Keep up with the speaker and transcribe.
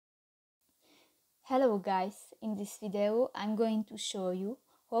Hello guys, in this video I'm going to show you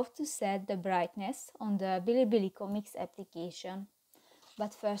how to set the brightness on the Bilibili Comics application.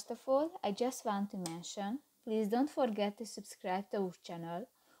 But first of all, I just want to mention, please don't forget to subscribe to our channel,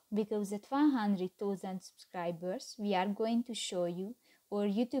 because at 100,000 subscribers we are going to show you our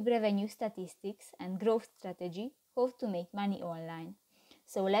YouTube revenue statistics and growth strategy, how to make money online.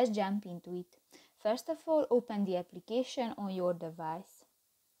 So let's jump into it. First of all, open the application on your device.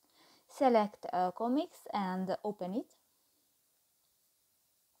 Select comics and open it,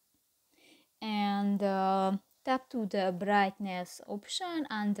 and tap to the brightness option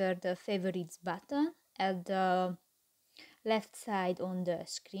under the favorites button at the left side on the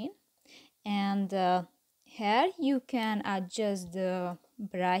screen, and here you can adjust the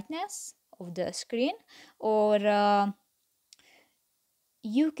brightness of the screen, or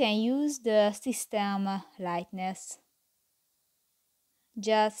you can use the system lightness.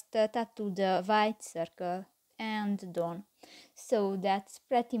 Just tap to the white circle and done. So that's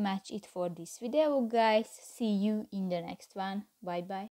pretty much it for this video, guys. See you in the next one. Bye bye.